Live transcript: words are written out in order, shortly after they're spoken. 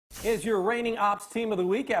is your reigning ops team of the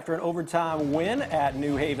week after an overtime win at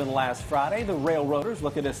New Haven last Friday. The Railroaders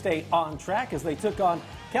looking to stay on track as they took on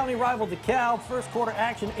county rival DeKalb. First quarter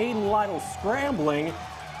action, Aiden Lytle scrambling.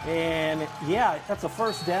 And yeah, that's a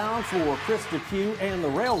first down for Chris DePew and the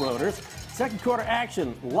Railroaders. Second quarter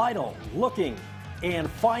action, Lytle looking and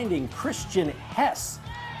finding Christian Hess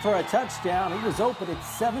for a touchdown. He was open at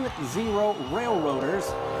 7-0 Railroaders.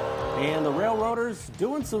 And the Railroaders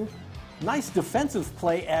doing some nice defensive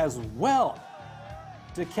play as well.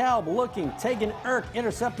 DeKalb looking, taking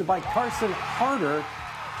intercepted by Carson Harder.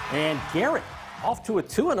 And Garrett off to a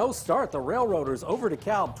 2-0 start. The Railroaders over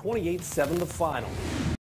DeKalb, 28-7 the final.